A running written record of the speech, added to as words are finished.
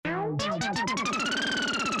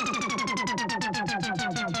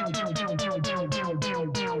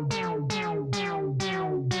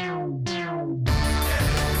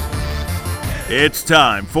It's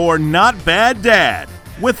time for Not Bad Dad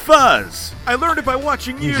with Fuzz. I learned it by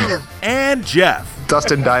watching you. And Jeff.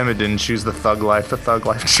 Dustin Diamond didn't choose the thug life. The thug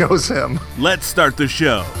life chose him. Let's start the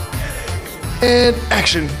show. And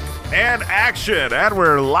action. And action. And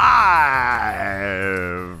we're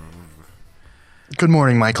live. Good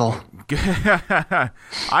morning, Michael. I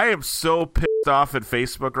am so pissed off at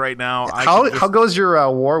Facebook right now. How goes your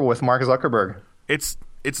war with Mark Zuckerberg? It's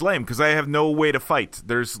lame because I have no way to fight.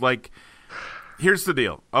 Here's the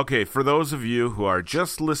deal. Okay, for those of you who are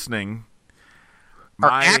just listening, our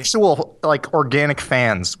actual organic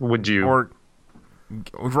fans, would you?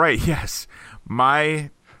 Right, yes. My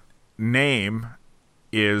name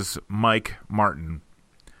is Mike Martin.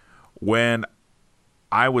 When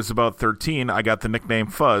I was about 13, I got the nickname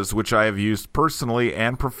Fuzz, which I have used personally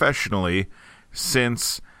and professionally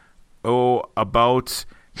since about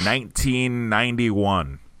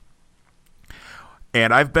 1991.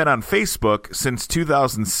 And I've been on Facebook since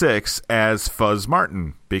 2006 as Fuzz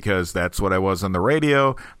Martin because that's what I was on the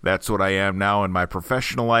radio. That's what I am now in my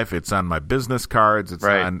professional life. It's on my business cards. It's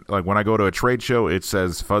right. on, when I go to a trade show, it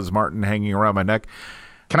says Fuzz Martin hanging around my neck.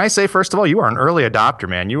 Can I say, first of all, you are an early adopter,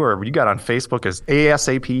 man. You got on Facebook as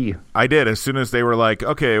ASAP. I did. As soon as they were like,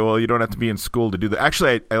 okay, well, you don't have to be in school to do that.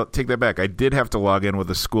 Actually, I take that back. I did have to log in with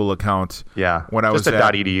a school account. Yeah. When I was at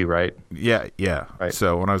 .edu, right? Yeah. Right.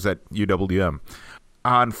 So when I was at UWM.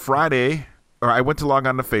 On Friday, I went to log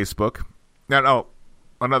on to Facebook. Now,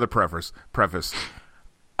 another preface.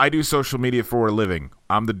 I do social media for a living.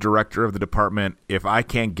 I'm the director of the department. If I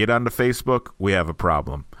can't get onto Facebook, we have a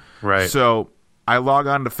problem. Right. So I log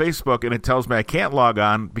on to Facebook, and it tells me I can't log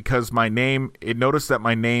on because it noticed that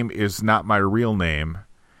my name is not my real name.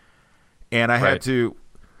 And I had to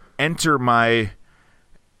enter I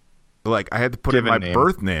had to put in my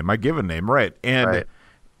birth name, my given name, right. And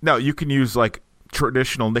now you can use,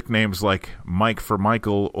 traditional nicknames like Mike for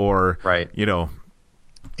Michael or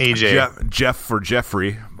AJ Jeff for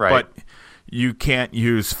Jeffrey, right. But you can't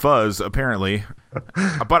use Fuzz apparently.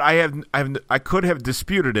 But I could have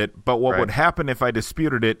disputed it, but what would happen if I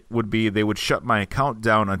disputed it would be they would shut my account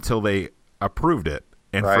down until they approved it.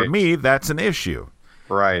 And for me, that's an issue.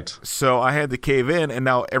 Right. So I had to cave in, and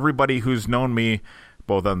now everybody who's known me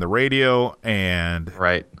both on the radio and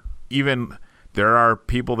even there are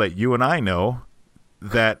people that you and I know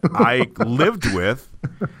that I lived with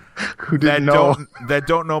that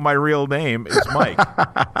don't know my real name is Mike.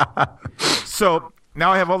 So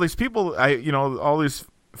now I have all these people, all these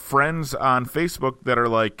friends on Facebook that are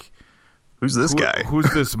like, who's this guy?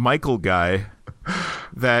 Who's this Michael guy?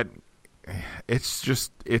 That it's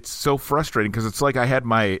so frustrating because it's like I had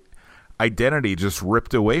my identity just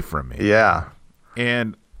ripped away from me. Yeah.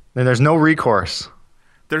 And there's no recourse.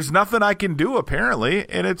 There's nothing I can do apparently,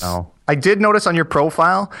 and it's. No. I did notice on your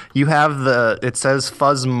profile you have it says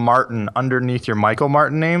Fuzz Martin underneath your Michael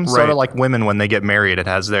Martin name, sort of like women when they get married. It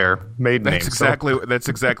has their maiden name. That's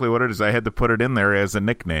exactly what it is. I had to put it in there as a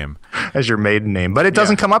nickname, as your maiden name, but it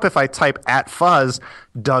doesn't come up if I type @Fuzz.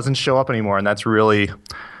 Doesn't show up anymore, and that's really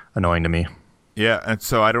annoying to me. Yeah, and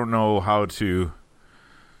so I don't know how to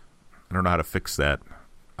fix that.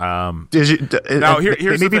 Here's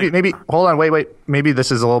the maybe hold on, wait. Maybe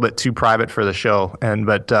this is a little bit too private for the show,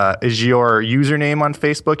 but is your username on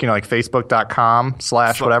Facebook,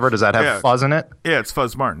 facebook.com/whatever? Does that have Fuzz in it? Yeah, it's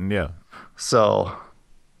Fuzz Martin. Yeah. So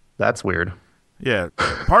that's weird. Yeah,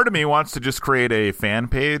 part of me wants to just create a fan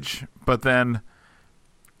page, but then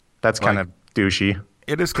that's kind of douchey.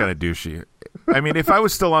 It is kind of douchey. I mean, if I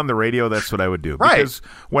was still on the radio, that's what I would do. Right. Because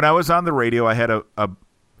when I was on the radio, I had a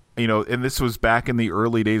and this was back in the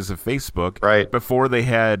early days of Facebook, right? Before they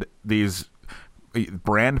had these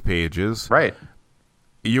brand pages, right?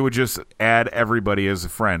 You would just add everybody as a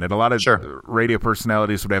friend, and a lot of radio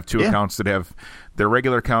personalities would have two accounts that have their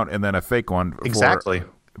regular account and then a fake one. Exactly.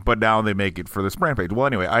 But now they make it for this brand page. Well,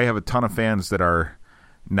 anyway, I have a ton of fans that are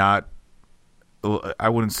not. I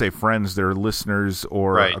wouldn't say friends; they're listeners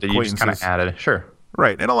or acquaintances. You just kind of added,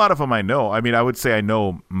 right, and a lot of them I know. I mean, I would say I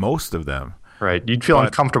know most of them. Right. You'd feel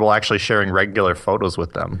uncomfortable actually sharing regular photos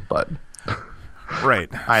with them, but right.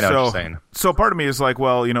 I know what you're saying. So part of me is like,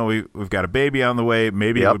 well, we've got a baby on the way.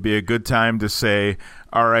 Maybe it would be a good time to say,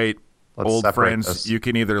 all right, old friends, you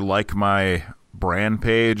can either like my brand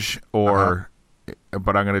page or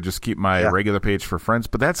but I'm going to just keep my regular page for friends.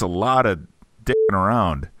 But that's a lot of dicking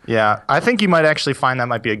around. Yeah. I think you might actually find that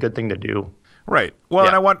might be a good thing to do. Right. Well,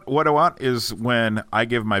 and what I want is when I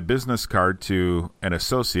give my business card to an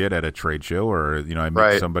associate at a trade show, or I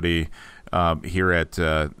meet somebody here at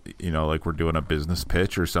like we're doing a business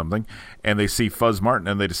pitch or something, and they see Fuzz Martin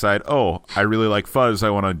and they decide, oh, I really like Fuzz, I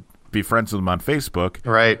want to be friends with him on Facebook.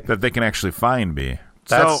 Right. That they can actually find me.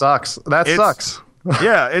 That sucks. That sucks.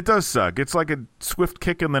 Yeah, it does suck. It's like a swift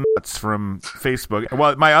kick in the nuts from Facebook.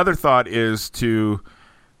 Well, my other thought is to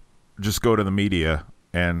just go to the media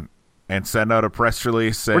and send out a press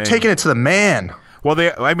release saying, we're taking it to the man. Well,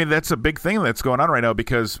 that's a big thing that's going on right now,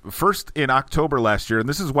 because first in October last year, and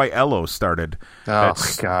this is why Ello started. Oh,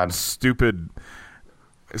 my God. Stupid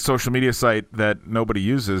social media site that nobody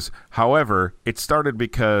uses. However, it started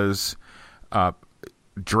because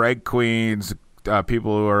drag queens,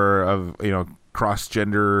 people who are of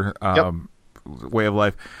cross-gender way of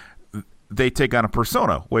life, they take on a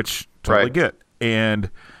persona, which totally get. And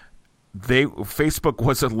Facebook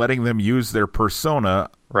wasn't letting them use their persona,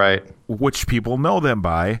 right, which people know them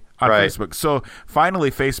by on Facebook. So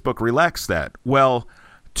finally, Facebook relaxed that. Well,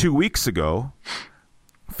 2 weeks ago,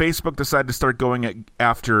 Facebook decided to start going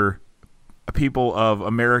after people of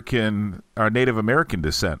Native American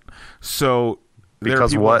descent. So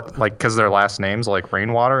because what? Like because their last names like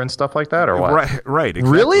Rainwater and stuff like that, or what? Right.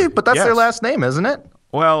 Exactly. Really? But that's their last name, isn't it?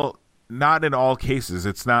 Well, not in all cases.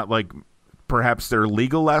 It's not like perhaps their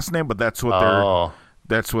legal last name, but that's what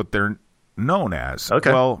they're known as.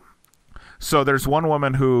 Okay. Well, so there's one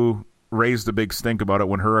woman who raised a big stink about it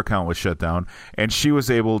when her account was shut down, and she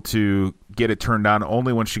was able to get it turned on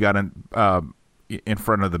only when she got in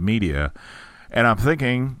front of the media. And I'm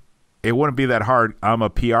thinking, it wouldn't be that hard. I'm a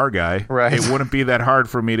PR guy. Right. It wouldn't be that hard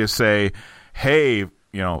for me to say, hey,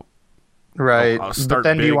 right. I'll start but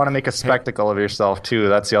then big. you want to make a spectacle of yourself too.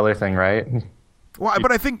 That's the other thing, right? Well,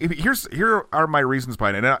 but I think here are my reasons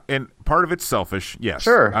behind it, and part of it's selfish, yes.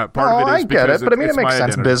 Sure. Part of it is I get it, but I mean it makes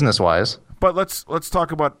sense identity. business-wise. But let's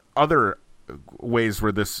talk about other ways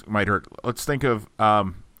where this might hurt. Let's think of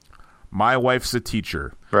my wife's a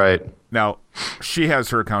teacher. Right. Now, she has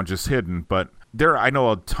her account just hidden, but I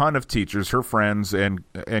know a ton of teachers, her friends and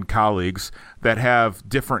colleagues, that have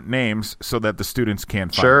different names so that the students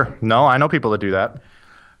can't find them. Sure. No, I know people that do that.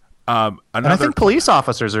 And I think police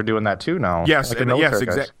officers are doing that too now. Yes,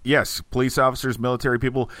 yes, police officers, military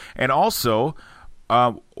people, and also,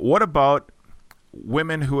 what about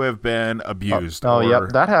women who have been abused?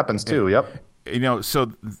 Yep, that happens too. Yep.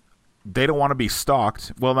 So they don't want to be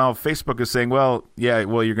stalked. Well, now Facebook is saying, you're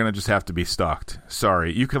going to just have to be stalked.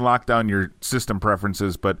 Sorry, you can lock down your system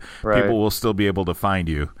preferences, but people will still be able to find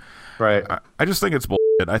you. Right. I just think it's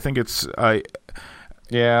bullshit. I think it's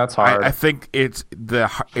yeah, it's hard. I think it's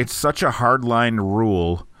such a hardline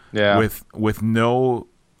rule with no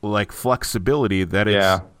flexibility that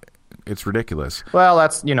it's ridiculous. Well,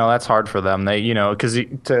 that's hard for them. They because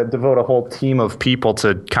to devote a whole team of people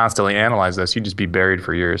to constantly analyze this, you'd just be buried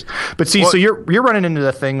for years. But see, so you're running into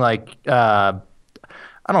the thing like I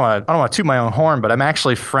don't want to toot my own horn, but I'm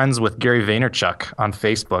actually friends with Gary Vaynerchuk on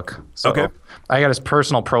Facebook. So okay. I got his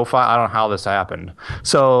personal profile. I don't know how this happened.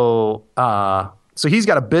 So he's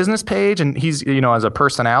got a business page, and he's, as a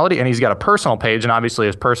personality, and he's got a personal page, and obviously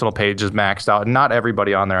his personal page is maxed out. And not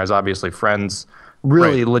everybody on there is obviously friends,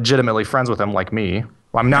 really legitimately friends with him like me.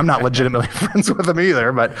 Well, I'm not legitimately friends with him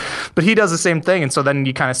either, but he does the same thing. And so then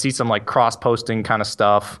you kind of see some cross-posting kind of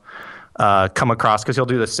stuff come across, because he'll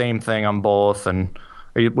do the same thing on both. And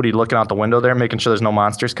what are you looking out the window there, making sure there's no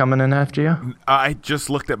monsters coming in after you? I just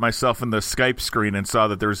looked at myself in the Skype screen and saw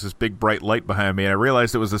that there was this big bright light behind me, and I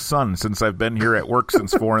realized it was the sun, since I've been here at work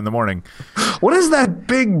since 4 a.m. What is that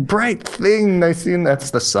big bright thing I seen?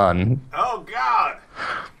 That's the sun. Oh, God.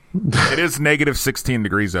 It is negative 16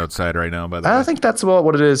 degrees outside right now, by the way. I think that's about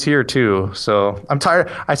what it is here, too. So I'm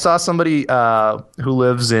tired. I saw somebody who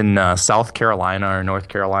lives in South Carolina or North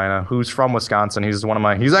Carolina who's from Wisconsin. He's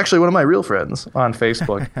actually one of my real friends on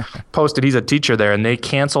Facebook. Posted he's a teacher there, and they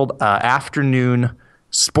canceled afternoon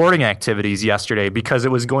sporting activities yesterday because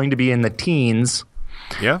it was going to be in the teens.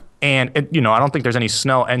 Yeah. And, I don't think there's any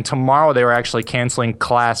snow. And tomorrow they were actually canceling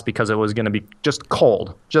class because it was going to be just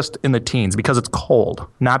cold, just in the teens, because it's cold.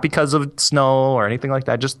 Not because of snow or anything like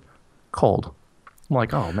that, just cold. I'm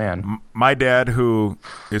like, oh, man. My dad, who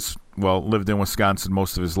lived in Wisconsin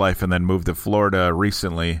most of his life and then moved to Florida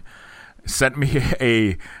recently, sent me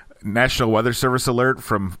a National Weather Service alert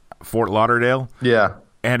from Fort Lauderdale. Yeah.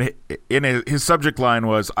 And his subject line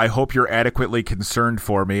was, "I hope you're adequately concerned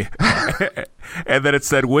for me." And then it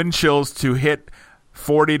said, "Wind chills to hit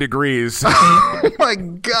 40 degrees." Oh, my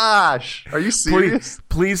gosh. Are you serious?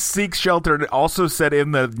 Please seek shelter. And it also said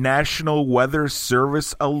in the National Weather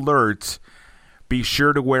Service alert, be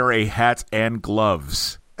sure to wear a hat and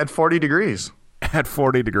gloves At 40 degrees. at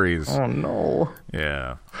 40 degrees. Oh, no.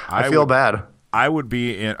 Yeah. I feel bad. I wouldn't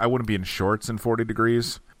be in shorts in 40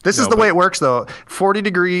 degrees. This is the way it works, though. 40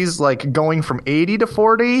 degrees, like going from 80 to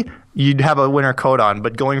 40, you'd have a winter coat on.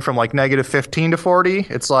 But going from like negative 15 to 40,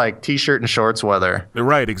 it's like T-shirt and shorts weather.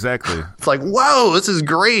 Right, exactly. It's like, whoa, this is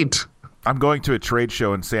great. I'm going to a trade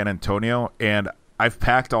show in San Antonio, and I've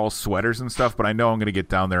packed all sweaters and stuff, but I know I'm going to get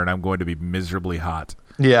down there and I'm going to be miserably hot.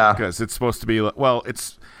 Yeah. Because it's supposed to be, well,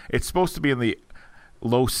 it's supposed to be in the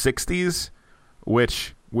low 60s,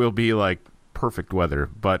 which will be like perfect weather,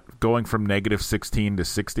 but going from negative 16 to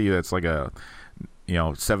 60, that's like a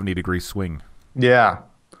 70-degree swing. Yeah.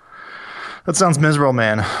 That sounds miserable,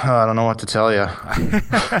 man. I don't know what to tell you.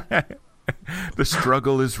 The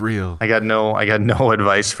struggle is real. I got no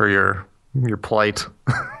advice for your plight.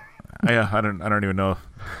 Yeah, I don't even know.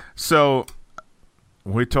 So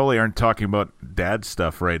we totally aren't talking about dad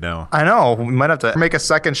stuff right now. I know. We might have to make a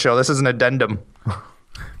second show. This is an addendum.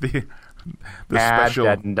 the special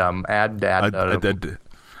addendum. Addendum.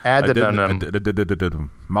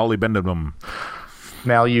 Molybdenum.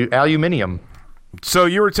 Aluminium. So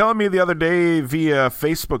you were telling me the other day via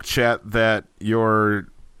Facebook chat that your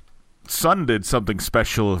son did something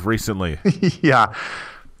special recently. Yeah.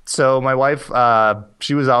 So my wife,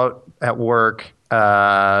 she was out at work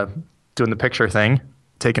doing the picture thing,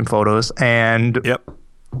 taking photos, and Yep.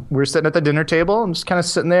 we're sitting at the dinner table. I'm just kind of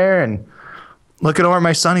sitting there and looking over at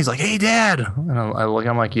my son. He's like, "Hey, Dad." And I look.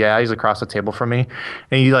 I'm like, "Yeah." He's across the table from me,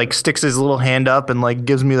 and he like sticks his little hand up and like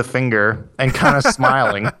gives me the finger and kind of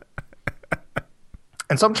smiling.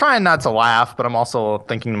 And so I'm trying not to laugh, but I'm also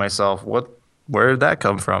thinking to myself, where did that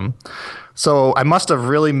come from? So I must have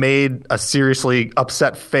really made a seriously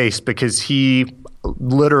upset face because he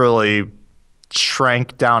literally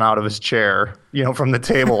shrank down out of his chair, from the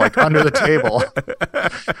table, like under the table.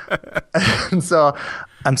 And so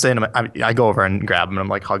I'm saying to him, I go over and grab him, and I'm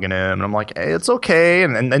like hugging him, and I'm like, "Hey, it's okay."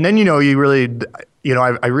 And then you really,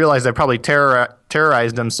 I realized I probably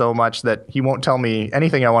terrorized him so much that he won't tell me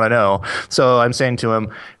anything I want to know. So I'm saying to him,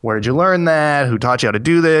 "Where did you learn that? Who taught you how to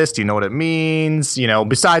do this? Do you know what it means?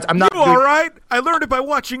 Besides, I'm not." You all right? I learned it by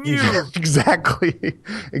watching you. Exactly.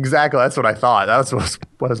 That's what I thought. That's what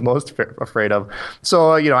I was most afraid of.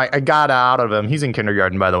 So I got out of him. He's in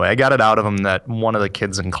kindergarten, by the way. I got it out of him that one of the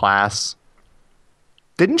kids in class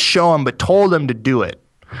didn't show him, but told him to do it.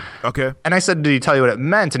 Okay. And I said, "Did he tell you what it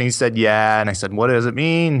meant?" And he said, "Yeah." And I said, "What does it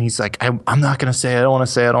mean?" He's like, I'm not going to say it. I don't want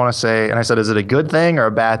to say it. I don't want to say it. And I said, "Is it a good thing or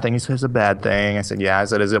a bad thing?" He said, "It's a bad thing." I said, "Yeah." I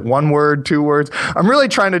said, "Is it one word, 2 words?" I'm really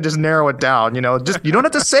trying to just narrow it down. Just you don't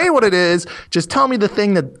have to say what it is. Just tell me the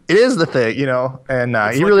thing that it is the thing, And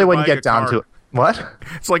he really wouldn't get down to it. What?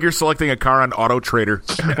 It's like you're selecting a car on Auto Trader.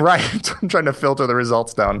 Right. I'm trying to filter the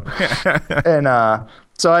results down. And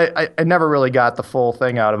so I never really got the full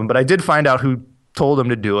thing out of him, but I did find out who told him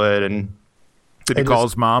to do it. And did he call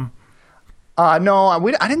his mom? No,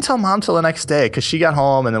 I didn't tell Mom till the next day because she got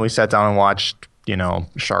home, and then we sat down and watched,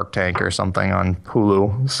 Shark Tank or something on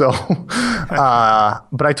Hulu. So,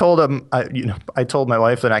 but I told him, I told my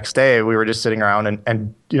wife the next day. We were just sitting around,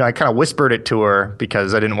 and I kind of whispered it to her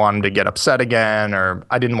because I didn't want him to get upset again, or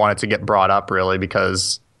I didn't want it to get brought up really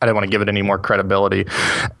because I didn't want to give it any more credibility.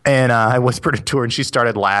 And I whispered it to her, and she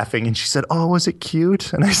started laughing, and she said, "Oh, was it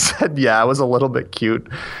cute?" And I said, "Yeah, it was a little bit cute."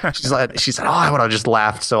 She said, "Oh, I would have just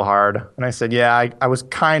laughed so hard." And I said, "Yeah, I was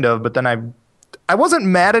kind of, but then I wasn't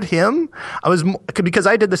mad at him. I was because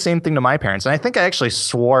I did the same thing to my parents. And I think I actually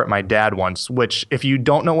swore at my dad once, which if you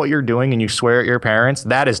don't know what you're doing and you swear at your parents,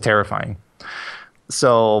 that is terrifying.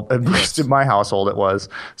 So at least in my household it was.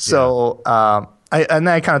 So and then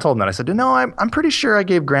I kind of told him that. I said, "No, I'm pretty sure I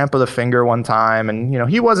gave Grandpa the finger one time, and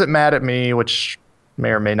he wasn't mad at me," which may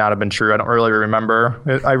or may not have been true. I don't really remember.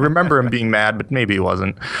 I remember him being mad, but maybe he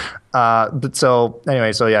wasn't. But so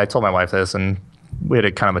anyway, I told my wife this, and we had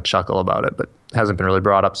a kind of a chuckle about it, but it hasn't been really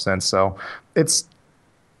brought up since. So it's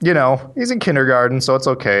he's in kindergarten, so it's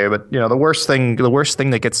okay. But the worst thing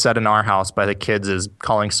that gets said in our house by the kids is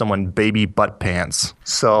calling someone baby butt pants.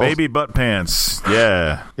 So baby butt pants.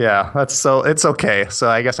 Yeah. Yeah, it's okay. So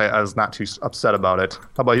I guess I was not too upset about it.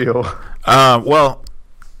 How about you? Well,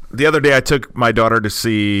 the other day I took my daughter to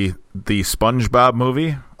see the SpongeBob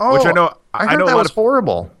movie, which I know that was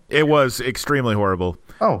horrible. It was extremely horrible.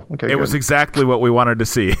 Oh, okay. It was exactly what we wanted to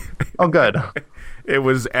see. Oh, good. It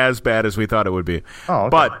was as bad as we thought it would be. Oh, okay.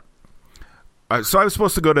 But so I was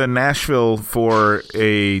supposed to go to Nashville for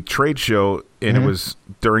a trade show, and it was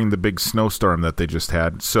during the big snowstorm that they just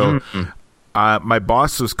had. So my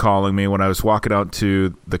boss was calling me when I was walking out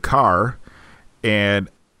to the car, and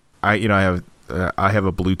I have I have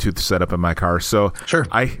a Bluetooth setup in my car. So Sure.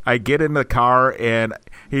 I get in the car and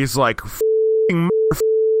he's like, "F***ing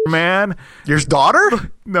man." Your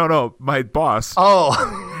daughter? No, my boss.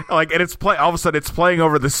 Oh. Like, and all of a sudden it's playing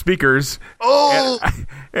over the speakers. Oh.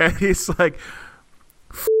 And he's like,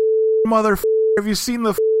 "Mother, have you seen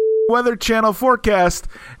the Weather Channel forecast?"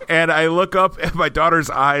 And I look up and my daughter's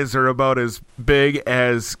eyes are about as big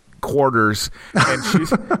as quarters, and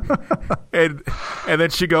she's and then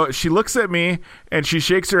she looks at me and she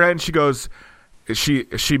shakes her head and she goes, she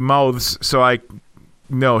mouths, so I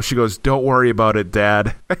no, she goes, "Don't worry about it,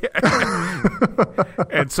 Dad."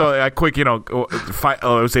 And so I quick, I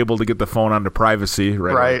was able to get the phone onto privacy,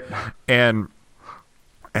 right? And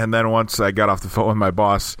then once I got off the phone with my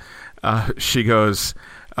boss, she goes,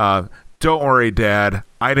 "Don't worry, Dad,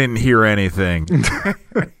 I didn't hear anything."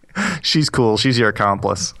 She's cool. She's your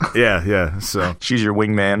accomplice. Yeah. So she's your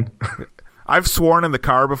wingman. I've sworn in the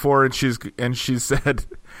car before, and she said,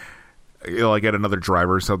 like at another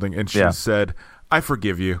driver or something, and she said, "I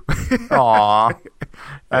forgive you." Aw,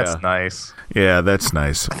 that's nice. Yeah, that's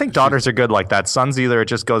nice. I think daughters are good like that. Sons, either it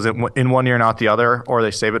just goes in one ear and out the other, or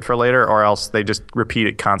they save it for later, or else they just repeat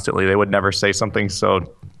it constantly. They would never say something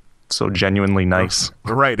so genuinely nice.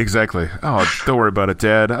 Right, exactly. "Oh, don't worry about it,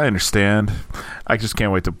 Dad. I understand. I just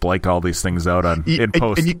can't wait to blank all these things out in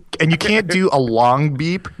post." And you can't do a long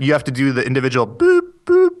beep. You have to do the individual boop,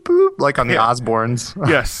 boop, boop, like on the Osbournes.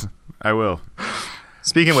 Yes, I will.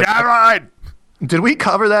 Speaking of which, did we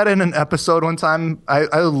cover that in an episode one time?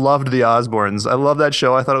 I loved the Osbournes. I love that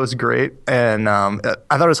show. I thought it was great. And I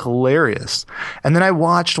thought it was hilarious. And then I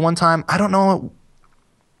watched one time, I don't know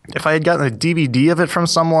if I had gotten a DVD of it from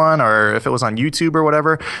someone or if it was on YouTube or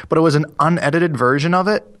whatever, but it was an unedited version of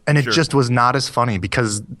it, and it just was not as funny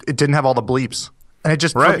because it didn't have all the bleeps. And it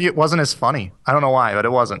just, for me, it wasn't as funny. I don't know why, but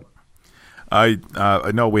it wasn't. I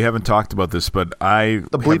know we haven't talked about this, but the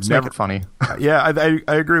bleeps make it funny. Yeah,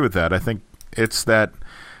 I agree with that. I think it's that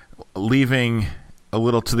leaving a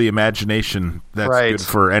little to the imagination that's good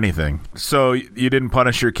for anything. So you didn't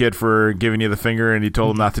punish your kid for giving you the finger and you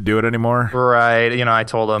told him not to do it anymore? Right. I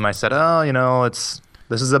told him, I said,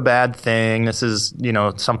 this is a bad thing. This is,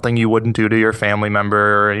 something you wouldn't do to your family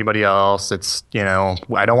member or anybody else. It's,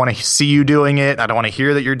 I don't want to see you doing it. I don't want to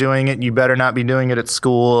hear that you're doing it. You better not be doing it at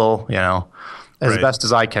school, as best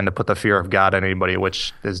as I can to put the fear of God in anybody,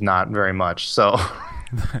 which is not very much. So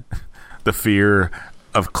the fear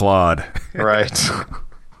of Claude. Right.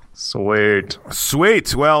 Sweet.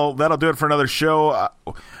 Well, that'll do it for another show.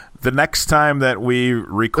 The next time that we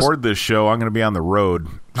record this show, I'm going to be on the road.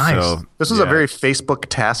 Nice. So, this was a very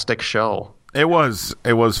Facebook-tastic show. It was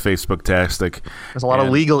Facebook-tastic. There's a lot of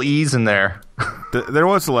legalese in there. There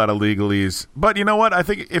was a lot of legalese. But you know what? I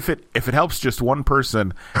think if it helps just one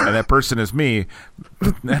person, and that person is me,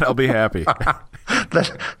 then I'll be happy.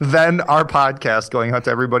 Then our podcast going out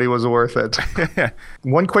to everybody was worth it.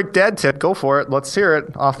 One quick dad tip. Go for it. Let's hear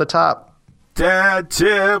it off the top. Dad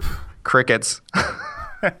tip. Crickets.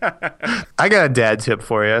 I got a dad tip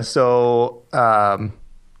for you. So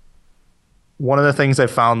one of the things I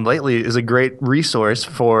found lately is a great resource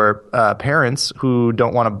for parents who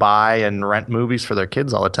don't want to buy and rent movies for their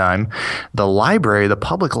kids all the time. The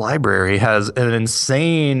public library, has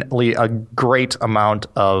a great amount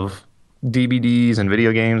of DVDs and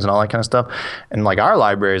video games and all that kind of stuff. And like our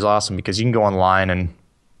library is awesome because you can go online and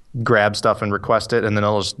grab stuff and request it, and then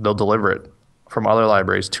they'll deliver it from other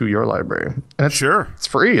libraries to your library. And it's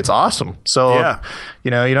free. It's awesome. So,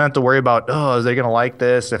 you don't have to worry about, is they going to like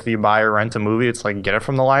this if you buy or rent a movie? It's like, get it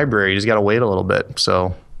from the library. You just got to wait a little bit.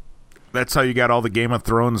 So that's how you got all the Game of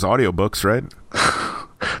Thrones audiobooks, right?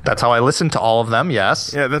 That's how I listen to all of them,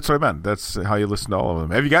 yes. Yeah, that's what I meant. That's how you listen to all of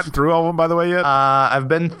them. Have you gotten through all of them, by the way, yet? I've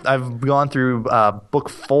gone through book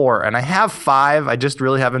 4, and I have 5. I just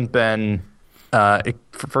really haven't been,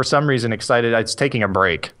 for some reason, excited. It's taking a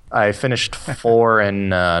break. I finished 4 in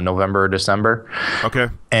November or December. Okay.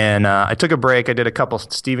 And I took a break. I did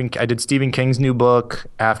I did Stephen King's new book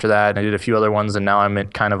after that, and I did a few other ones, and now I'm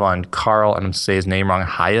kind of on Carl, I'm going to say his name wrong,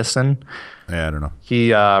 Hyacin. Yeah, I don't know.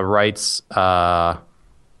 He writes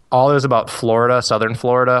all those about Florida, southern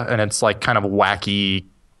Florida, and it's like kind of wacky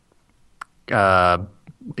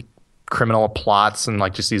criminal plots and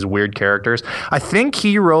like just these weird characters. I think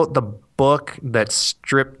he wrote the book that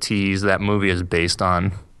Striptease, that movie, is based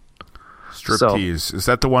on. Striptease. Is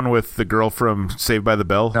that the one with the girl from Saved by the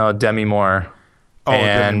Bell? No, Demi Moore. Oh,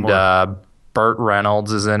 and Demi Moore. Burt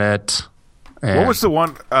Reynolds is in it. And what was the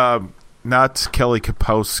one? Not Kelly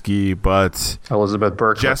Kapowski, but Elizabeth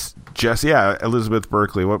Berkley. Elizabeth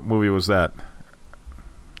Berkley. What movie was that?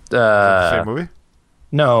 The same movie?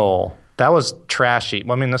 No, That was trashy.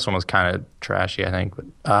 Well, I mean, this one was kind of trashy, I think. But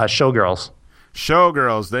Showgirls.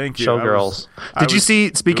 Showgirls, thank you. Showgirls. Did you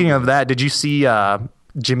see, speaking of that, did you see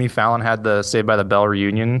Jimmy Fallon had the Saved by the Bell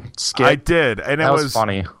reunion skit? I did. And that was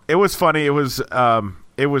funny. It was funny.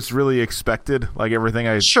 It was really expected, like everything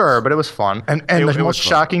I... Sure, but it was fun. And the most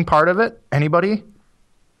shocking part of it, anybody?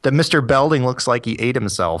 That Mr. Belding looks like he ate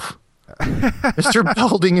himself. Mr.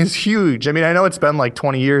 Belding is huge. I mean, I know it's been like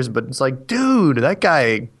 20 years, but it's like, dude, that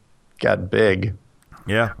guy got big.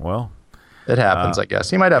 Yeah, well... It happens, I guess.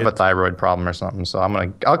 He might have a thyroid problem or something, so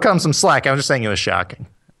I'll cut him some slack. I was just saying it was shocking.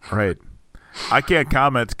 Right. I can't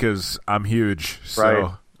comment because I'm huge.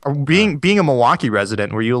 So. Right. Being a Milwaukee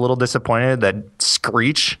resident, were you a little disappointed that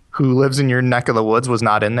Screech, who lives in your neck of the woods, was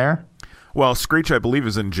not in there? Well, Screech, I believe,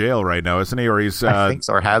 is in jail right now, isn't he? Or he's I think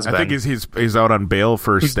so, or has been. I think he's out on bail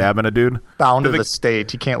for stabbing a dude. Bound to the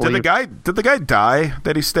state. He can't leave. Did the guy die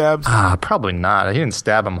that he stabbed? Probably not. He didn't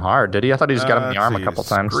stab him hard, did he? I thought he just got him in the arm a couple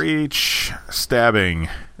times. Screech stabbing.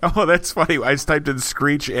 Oh, that's funny. I just typed in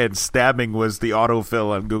Screech and stabbing was the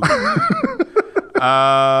autofill on Google.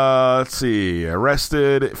 Let's see.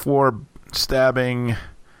 Arrested for stabbing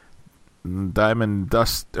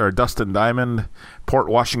Dustin Diamond, Port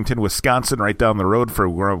Washington, Wisconsin, right down the road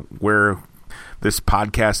from where this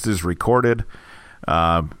podcast is recorded.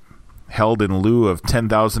 Held in lieu of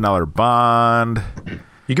 $10,000 bond.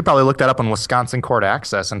 You could probably look that up on Wisconsin Court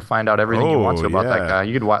Access and find out everything you want to about that guy.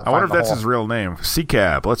 You could I wonder if that's his real name.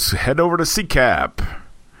 CCAP. Let's head over to CCAP.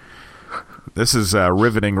 This is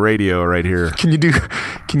riveting radio right here. Can you do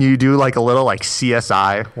like a little like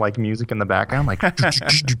CSI like music in the background, like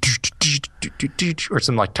or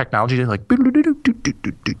some like technology like?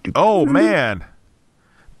 Oh man,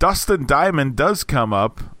 Dustin Diamond does come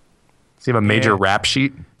up. Does he have a major rap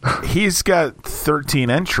sheet? He's got 13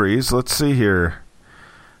 entries. Let's see here.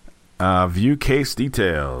 View case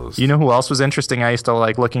details. You know who else was interesting? I used to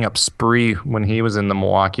like looking up Spree when he was in the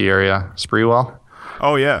Milwaukee area. Spreewell.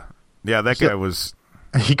 Oh yeah. Yeah, that guy was...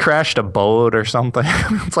 He crashed a boat or something.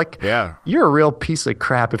 It's like, you're a real piece of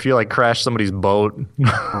crap if you like crash somebody's boat.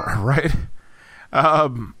 Right?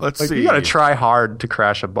 Let's see. You got to try hard to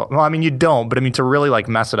crash a boat. Well, I mean, you don't, but I mean, to really like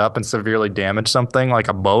mess it up and severely damage something like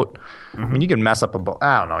a boat, I mean, you can mess up a boat.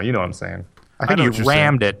 I don't know. You know what I'm saying? I think you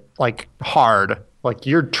rammed it like hard. Like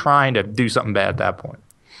you're trying to do something bad at that point.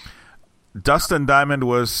 Dustin Diamond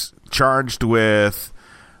was charged with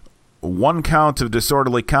 1 count of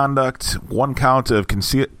disorderly conduct, 1 count of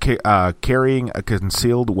carrying a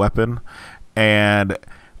concealed weapon, and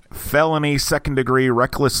felony second-degree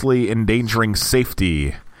recklessly endangering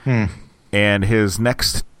safety. And his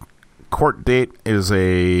next court date is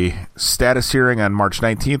a status hearing on March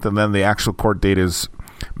 19th, and then the actual court date is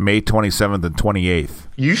May 27th and 28th.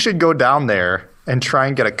 You should go down there and try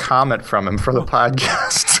and get a comment from him for the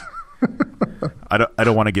podcast. I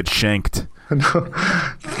don't want to get shanked.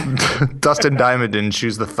 Dustin Diamond didn't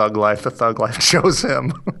choose the thug life. The thug life chose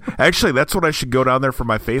him. Actually, that's what I should go down there for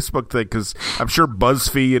my Facebook thing, because I'm sure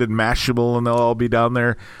BuzzFeed and Mashable and they'll all be down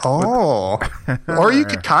there. Oh. Or you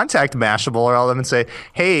could contact Mashable or all of them and say,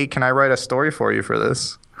 hey, can I write a story for you for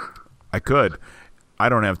this? I could. I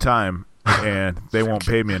don't have time, and they won't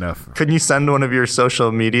pay me enough. Couldn't you send one of your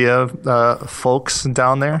social media folks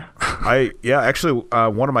down there? Actually,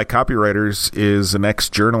 one of my copywriters is an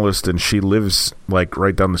ex-journalist, and she lives like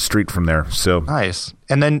right down the street from there. So nice.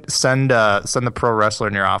 And then send the pro wrestler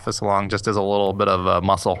in your office along just as a little bit of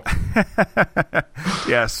muscle.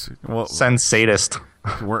 Yes. Well, send sadist.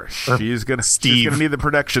 She's gonna need the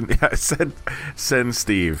protection. Yeah, send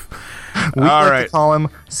Steve. We like to call him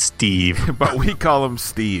Steve, but we call him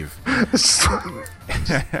Steve.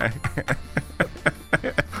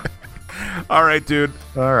 All right, dude.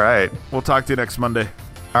 All right. We'll talk to you next Monday.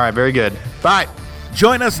 All right, very good. Bye.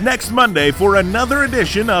 Join us next Monday for another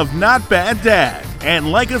edition of Not Bad Dad,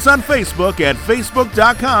 and like us on Facebook at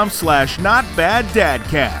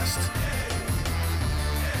facebook.com/NotBadDadcast.